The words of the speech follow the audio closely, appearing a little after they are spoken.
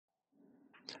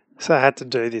So I had to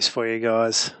do this for you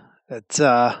guys. It's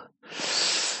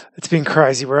been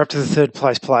crazy. We're up to the third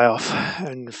place playoff,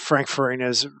 and Frank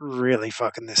Farina's really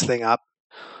fucking this thing up.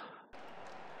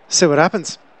 See what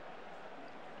happens.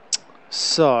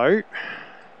 So,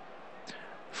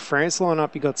 France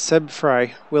lineup, you got Seb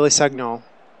Frey, Willie Sagnol,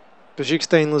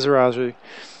 Bajikstein Lizarazu,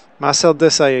 Marcel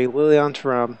Desailly, Lilian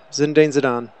Thuram, Zinedine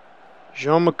Zidane,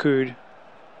 Jean Macoud,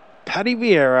 Paddy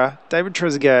Vieira, David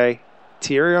Trezeguet,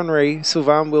 Thierry Henry,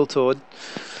 Sylvain Wiltord.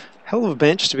 Hell of a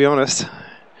bench, to be honest.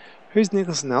 Who's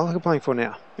Nicholas Anelka playing for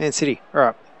now? Man City.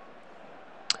 Alright.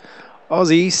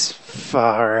 Aussies,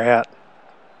 far out.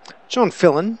 John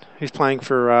Fillon, who's playing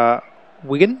for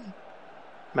Wigan.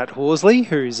 Matt Horsley,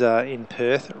 who's in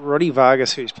Perth. Roddy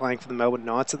Vargas, who's playing for the Melbourne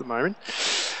Knights at the moment.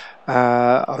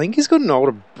 I think he's got an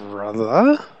older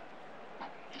brother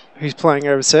who's playing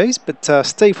overseas. But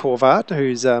Steve Horvath,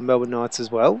 who's Melbourne Knights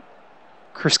as well.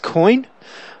 Chris Coyne,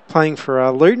 playing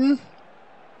for Luton.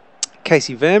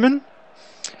 Casey Verman.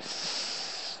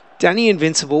 Danny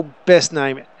Invincible, best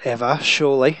name ever,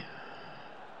 surely.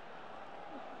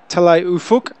 Tale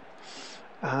Ufuk,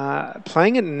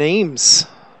 playing at Nîmes.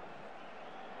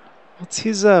 What's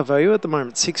his value at the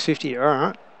moment? 650.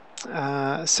 Alright.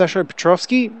 Sasho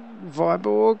Petrovsky,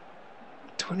 Viborg,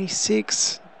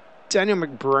 26. Daniel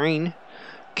McBreen,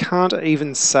 can't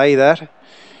even say that.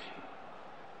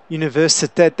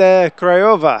 Universitatea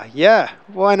Craiova, yeah,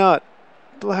 why not?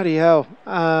 Bloody hell.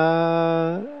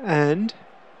 And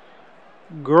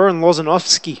Goran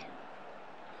Lozanovsky,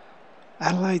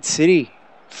 Adelaide City,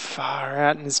 far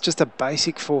out, and it's just a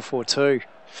basic 4-4-2.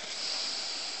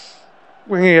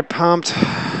 We're going to get pumped.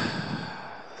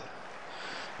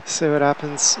 See what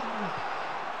happens.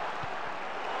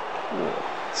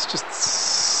 Let's just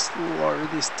slow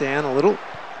this down a little.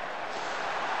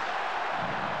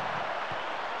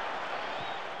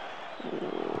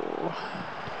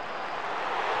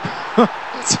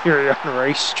 Thierry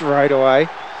Henry straight away.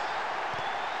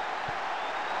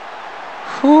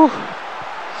 Whew.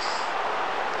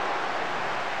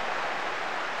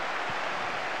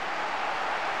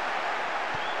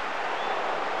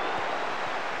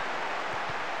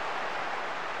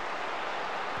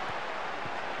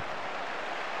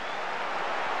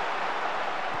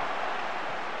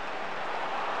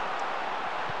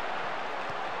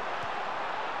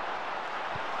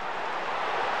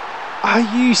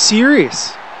 Are you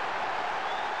serious?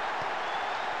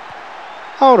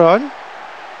 Hold on.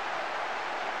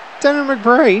 Daniel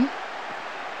McBreen.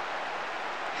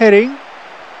 Heading.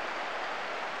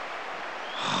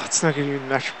 Oh, it's not giving you the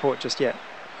match report just yet.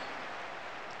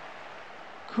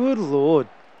 Good lord.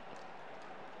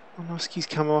 Onoski's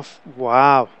come off.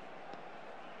 Wow.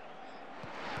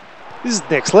 This is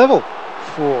next level.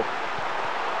 Whoa.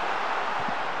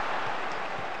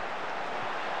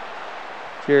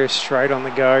 Very straight on the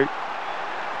go.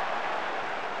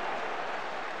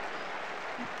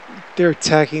 They're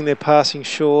attacking, they're passing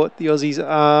short. The Aussies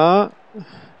are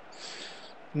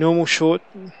normal short.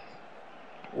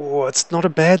 Oh, it's not a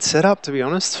bad setup, to be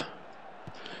honest.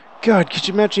 God, could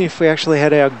you imagine if we actually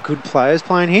had our good players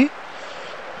playing here?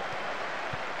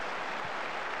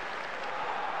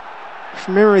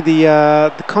 From memory,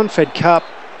 the Confed Cup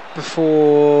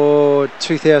before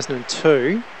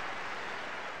 2002,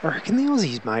 I reckon the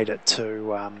Aussies made it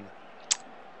to, I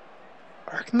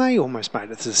reckon they almost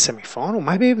made it to the semi-final,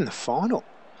 maybe even the final.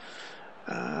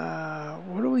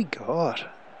 What do we got?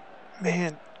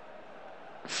 Man,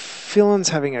 Fillon's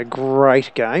having a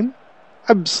great game.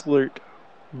 Absolute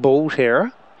ball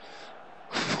terror.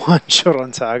 One shot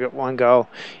on target, one goal.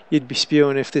 You'd be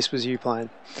spewing if this was you playing.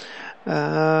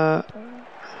 Oh,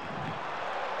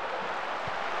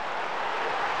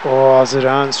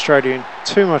 Zidane straight in.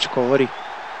 Too much quality.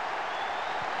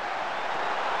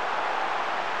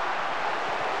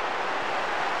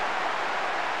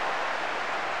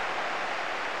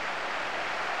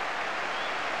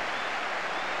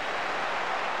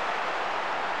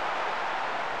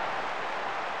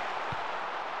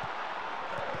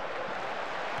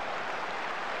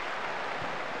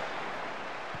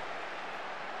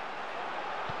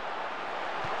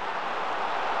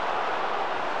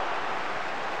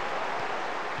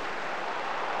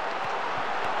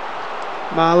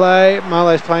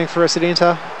 Marley's playing for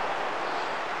Residenta.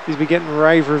 He's been getting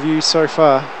rave reviews so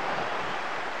far.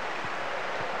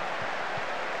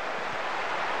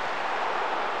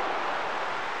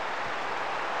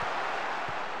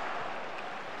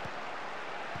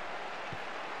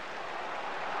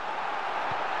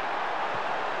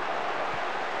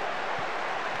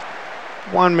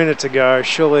 One minute to go.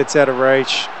 Surely it's out of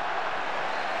reach.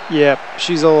 Yep,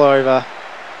 she's all over.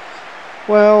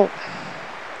 Well,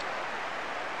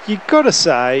 You've got to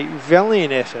say,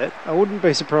 valiant effort. I wouldn't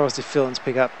be surprised if Fillon's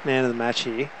pick up man of the match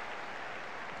here.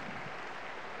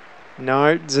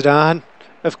 No, Zidane,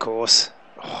 of course.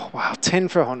 Oh, wow, 10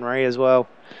 for Henry as well.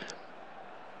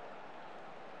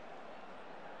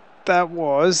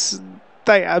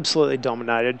 They absolutely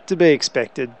dominated, to be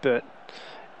expected, but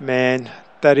man,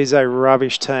 that is a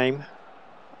rubbish team.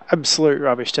 Absolute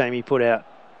rubbish team he put out.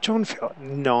 John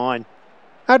Fillon, 9.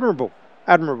 Admirable.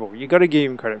 You've got to give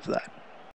him credit for that.